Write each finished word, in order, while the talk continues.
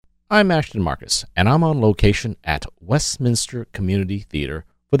I'm Ashton Marcus, and I'm on location at Westminster Community Theater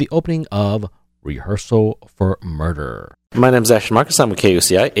for the opening of Rehearsal for Murder. My name is Ashton Marcus. I'm with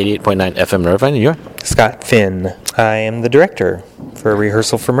KUCI, 88.9 FM in Irvine, and you're? Scott Finn. I am the director for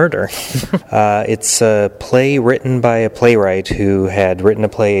Rehearsal for Murder. It's a play written by a playwright who had written a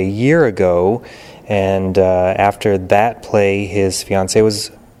play a year ago, and after that play, his fiancée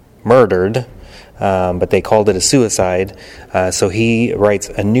was murdered, but they called it a suicide. So he writes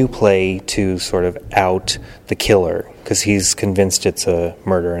a new play to sort of out the killer, because he's convinced it's a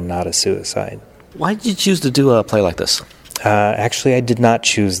murder and not a suicide. Why did you choose to do a play like this? Actually, I did not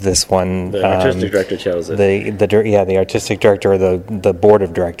choose this one. The artistic director chose it. The artistic director, or the board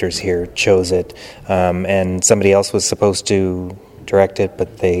of directors here chose it, and somebody else was supposed to direct it,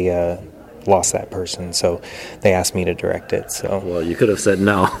 but they lost that person, so they asked me to direct it. So, well, you could have said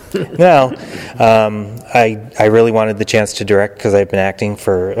no. No, I really wanted the chance to direct because I've been acting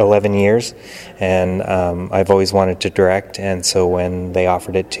for 11 years, and I've always wanted to direct, and so when they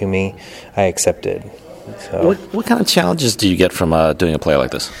offered it to me, I accepted. So, what kind of challenges do you get from doing a play like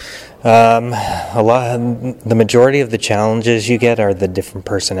this? The majority of the challenges you get are the different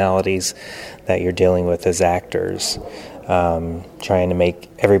personalities that you're dealing with as actors. Trying to make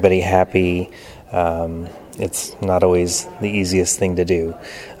everybody happy. It's not always the easiest thing to do.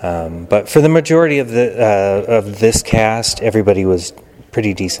 But for the majority of this cast, everybody was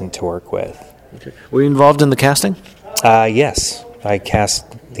pretty decent to work with. Okay. Were you involved in the casting? Yes, I cast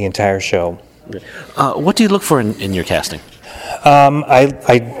the entire show. What do you look for in your casting?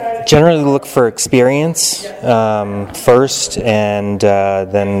 I generally look for experience first, and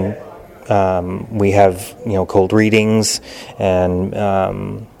then we have cold readings, and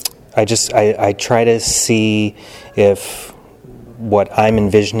I try to see if what I'm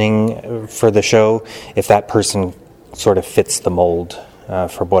envisioning for the show, if that person sort of fits the mold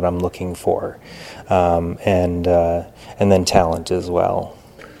for what I'm looking for, and then talent as well.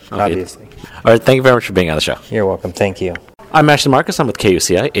 Okay. Obviously. All right, thank you very much for being on the show. You're welcome. Thank you. I'm Ashton Marcus. I'm with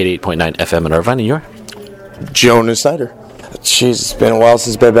KUCI, 88.9 FM in Irvine, and you're? Jonas Snyder. Jeez, it's been a while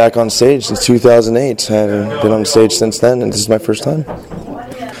since I've been back on stage, since 2008. I haven't been on stage since then, and this is my first time.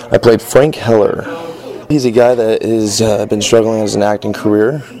 I played Frank Heller. He's a guy that has been struggling as an acting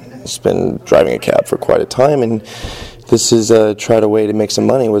career. He's been driving a cab for quite a time, and this is tried a way to make some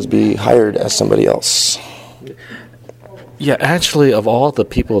money, was be hired as somebody else. Yeah, actually, of all the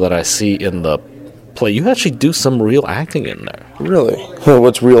people that I see in the play, you actually do some real acting in there. Really?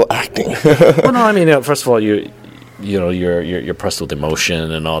 What's real acting? Well, no, I mean, first of all, you're pressed with emotion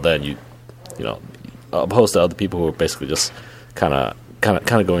and all that. You opposed to other people who are basically just kind of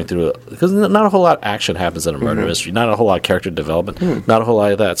going through it, because not a whole lot of action happens in a murder mystery. Not a whole lot of character development. Not a whole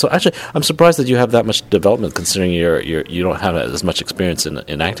lot of that. So actually, I'm surprised that you have that much development, considering you don't have as much experience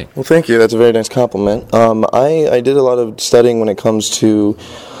in acting. Well, thank you. That's a very nice compliment. I did a lot of studying when it comes to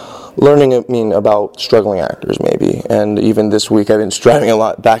learning, about struggling actors, maybe. And even this week, I've been driving a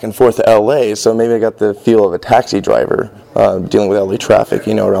lot back and forth to L.A., so maybe I got the feel of a taxi driver dealing with L.A. traffic,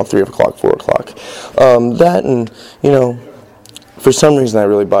 around 3 o'clock, 4 o'clock. That and, for some reason, I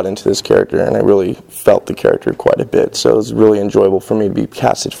really bought into this character, and I really felt the character quite a bit, so it was really enjoyable for me to be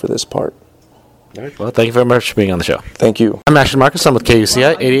casted for this part. All right. Well, thank you very much for being on the show. Thank you. I'm Ashton Marcus. I'm with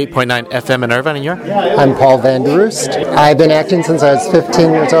KUCI, 88.9 FM in Irvine, and you're? I'm Paul Van Der Roost. I've been acting since I was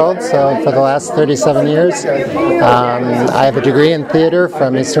 15 years old, so for the last 37 years. I have a degree in theater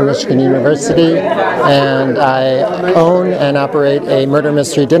from Eastern Michigan University, and I own and operate a murder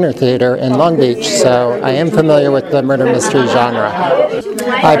mystery dinner theater in Long Beach, so I am familiar with the murder mystery genre.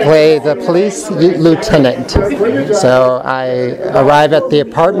 I play the police lieutenant, so I arrive at the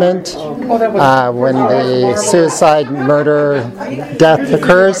apartment when the suicide, murder, death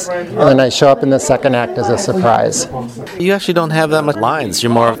occurs, and then I show up in the second act as a surprise. You actually don't have that much lines.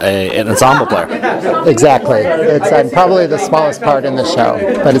 You're more of an ensemble player. Exactly. I'm probably the smallest part in the show,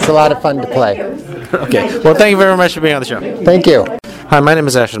 but it's a lot of fun to play. Okay. Well, thank you very much for being on the show. Thank you. Hi, my name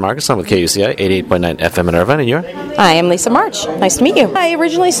is Ashton Marcus. I'm with KUCI, 88.9 FM in Irvine, and you're? Hi, I'm Lisa March. Nice to meet you. I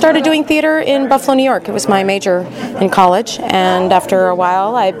originally started doing theater in Buffalo, New York. It was my major in college, and after a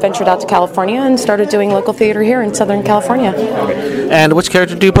while I ventured out to California and started doing local theater here in Southern California. Okay. And which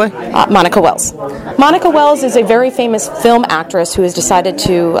character do you play? Monica Wells. Monica Wells is a very famous film actress who has decided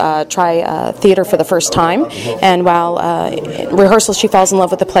to try theater for the first time, and while in rehearsal she falls in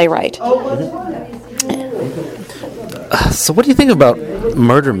love with the playwright. So what do you think about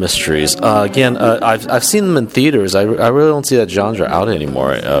murder mysteries? Again, I've seen them in theaters. I really don't see that genre out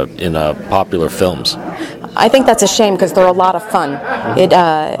anymore in popular films. I think that's a shame because they're a lot of fun.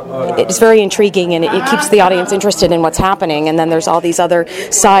 It's very intriguing, and it keeps the audience interested in what's happening. And then there's all these other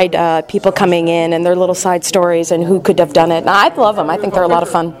side people coming in and their little side stories and who could have done it. And I love them. I think they're a lot of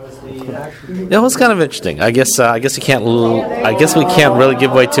fun. It was kind of interesting. I guess you can't. I guess we can't really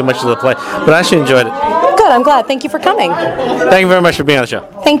give away too much of the play, but I actually enjoyed it. Good. I'm glad. Thank you for coming. Thank you very much for being on the show.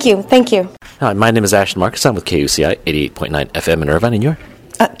 Thank you. Thank you. Hi, my name is Ashton Marcus. I'm with KUCI 88.9 FM in Irvine, and you're?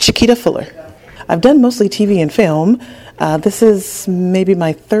 Chiquita Fuller. I've done mostly TV and film. This is maybe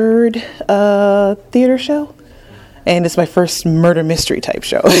my third theater show, and it's my first murder mystery type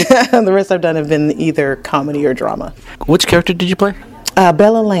show. The rest I've done have been either comedy or drama. Which character did you play?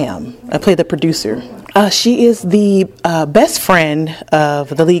 Bella Lamb. I play the producer. She is the best friend of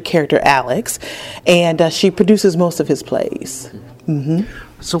the lead character, Alex, and she produces most of his plays. Mm-hmm.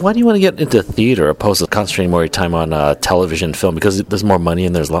 So why do you want to get into theater opposed to concentrating more of your time on television, film? Because there's more money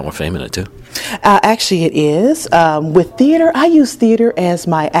and there's a lot more fame in it, too. Actually, it is. With theater, I use theater as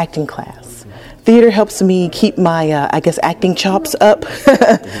my acting class. Theater helps me keep my, acting chops up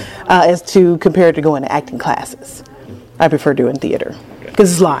as to compared to going to acting classes. I prefer doing theater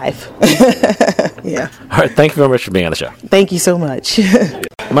because it's live. Yeah. All right. Thank you very much for being on the show. Thank you so much.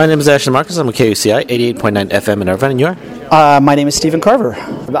 My name is Ashton Marcus. I'm with KUCI 88.9 FM in Irvine, and you're? My name is Stephen Carver.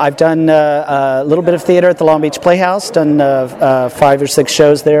 I've done a little bit of theater at the Long Beach Playhouse, done 5 or 6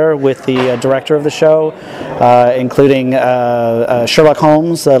 shows there with the director of the show, including Sherlock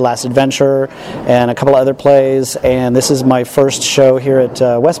Holmes, The Last Adventure, and a couple of other plays. And this is my first show here at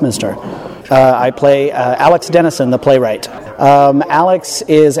Westminster. I play Alex Dennison, the playwright. Alex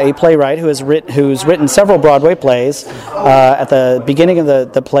is a playwright who's written several Broadway plays. At the beginning of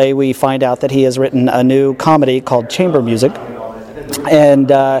the play, we find out that he has written a new comedy called Chamber Music. And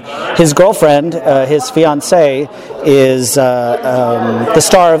his girlfriend, his fiancée, is the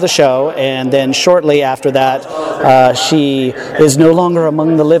star of the show, and then shortly after that, she is no longer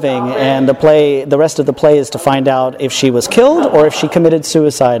among the living, and the rest of the play is to find out if she was killed or if she committed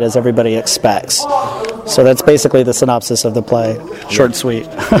suicide, as everybody expects. So that's basically the synopsis of the play. Short and sweet.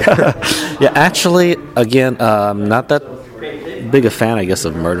 Yeah, actually, again, not that big a fan, I guess,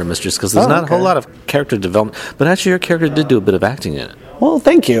 of murder mysteries because there's not a whole lot of character development. But actually, your character did do a bit of acting in it. Well,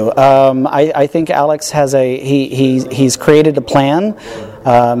 thank you. I think Alex has he's created a plan.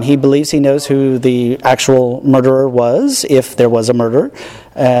 He believes he knows who the actual murderer was, if there was a murder,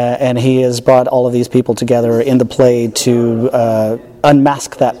 and he has brought all of these people together in the play to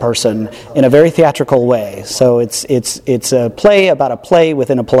unmask that person in a very theatrical way. So it's a play about a play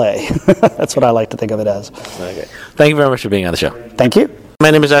within a play. That's what I like to think of it as. Okay. Thank you very much for being on the show. Thank you. My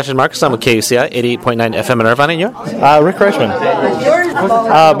name is Ashton Marcus. I'm with KUCI 88.9 FM in Irvine, and you're? Rick Reichman.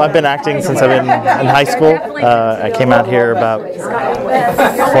 I've been acting since I've been in high school. I came out here about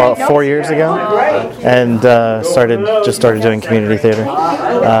 4 years ago and started doing community theater.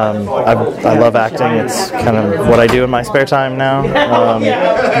 I love acting. It's kind of what I do in my spare time now.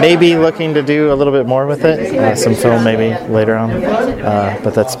 Maybe looking to do a little bit more with it. Some film maybe later on.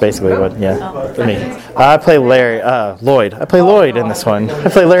 But that's basically for me. I play Lloyd. I play Lloyd in this one. I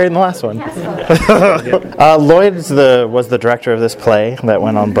played Larry in the last one. Lloyd was the director of this play that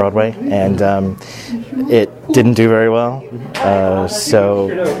went on Broadway, and it didn't do very well. So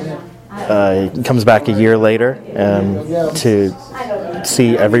he comes back a year later to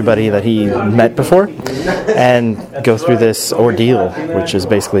see everybody that he met before and go through this ordeal, which is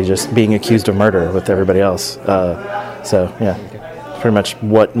basically just being accused of murder with everybody else. Pretty much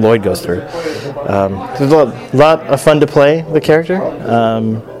what Lloyd goes through. There's a lot of fun to play the character.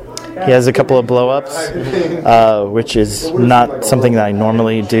 He has a couple of blow-ups, which is not something that I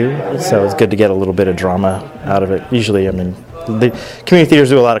normally do, so it's good to get a little bit of drama out of it. Usually, the community theaters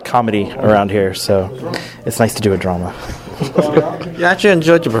do a lot of comedy around here, so it's nice to do a drama. You actually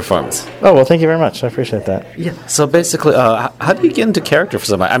enjoyed your performance. Oh, well, thank you very much. I appreciate that. Yeah. So basically, how do you get into character for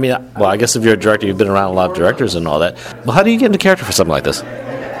somebody? I guess if you're a director, you've been around a lot of directors and all that. Well, how do you get into character for something like this?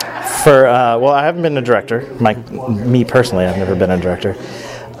 I haven't been a director. Me personally, I've never been a director.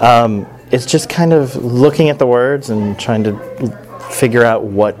 It's just kind of looking at the words and trying to figure out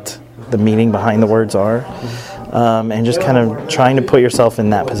what the meaning behind the words are, and just kind of trying to put yourself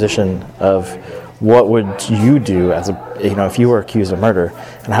in that position of what would you do as if you were accused of murder,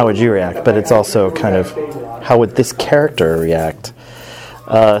 and how would you react? But it's also kind of how would this character react?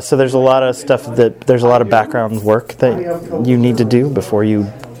 So there's a lot of stuff there's a lot of background work that you need to do before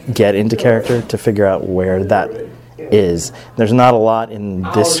you get into character to figure out where that is. There's not a lot in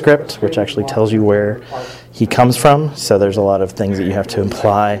this script, which actually tells you where he comes from. So there's a lot of things that you have to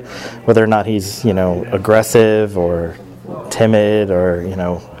imply, whether or not he's aggressive or timid or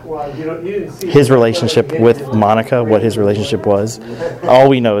his relationship with Monica, what his relationship was. All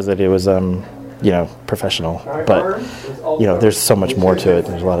we know is that it was, professional. But, there's so much more to it.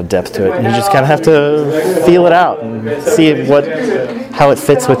 There's a lot of depth to it. And you just kind of have to feel it out and see how it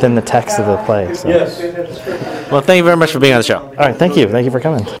fits within the text of the play. So. Well, thank you very much for being on the show. All right, thank you. Thank you for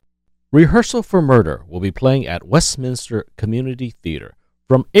coming. Rehearsal for Murder will be playing at Westminster Community Theater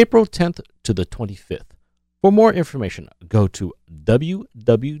from April 10th to the 25th. For more information, go to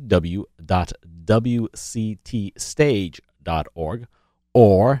www.wctstage.org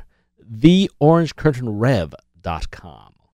or theorangecurtainrev.com.